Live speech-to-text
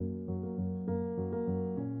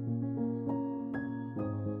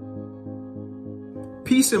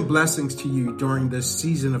Peace and blessings to you during this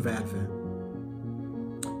season of Advent.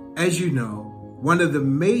 As you know, one of the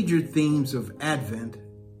major themes of Advent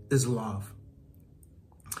is love.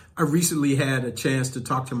 I recently had a chance to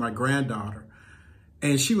talk to my granddaughter,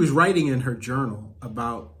 and she was writing in her journal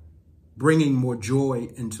about bringing more joy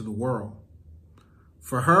into the world.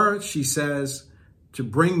 For her, she says, to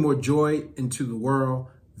bring more joy into the world,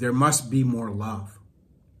 there must be more love.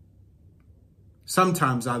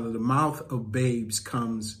 Sometimes out of the mouth of babes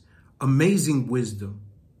comes amazing wisdom.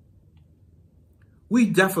 We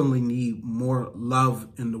definitely need more love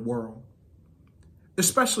in the world,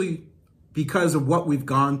 especially because of what we've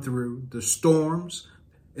gone through, the storms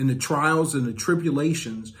and the trials and the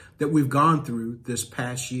tribulations that we've gone through this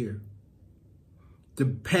past year. The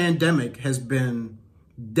pandemic has been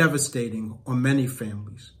devastating on many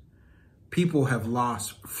families. People have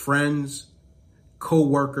lost friends,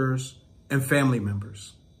 co-workers, and family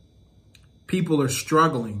members. People are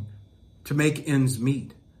struggling to make ends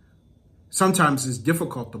meet. Sometimes it's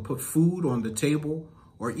difficult to put food on the table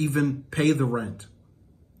or even pay the rent.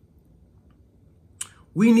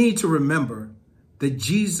 We need to remember that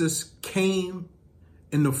Jesus came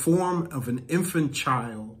in the form of an infant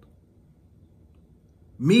child,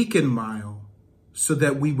 meek and mild, so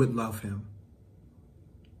that we would love him.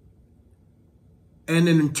 And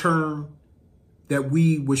in turn, that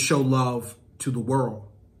we would show love to the world.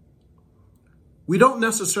 We don't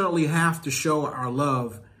necessarily have to show our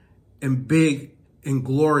love in big and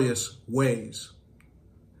glorious ways.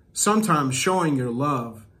 Sometimes showing your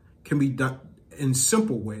love can be done in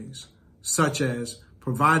simple ways, such as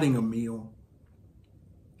providing a meal,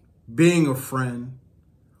 being a friend,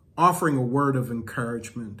 offering a word of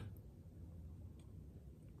encouragement,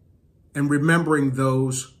 and remembering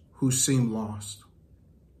those who seem lost.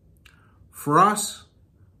 For us,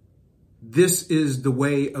 this is the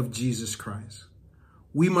way of Jesus Christ.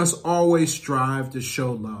 We must always strive to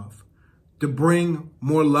show love, to bring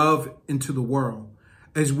more love into the world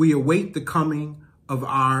as we await the coming of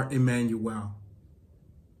our Emmanuel.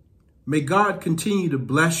 May God continue to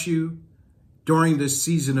bless you during this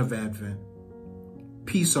season of Advent.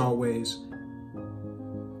 Peace always,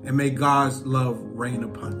 and may God's love reign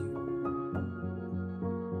upon you.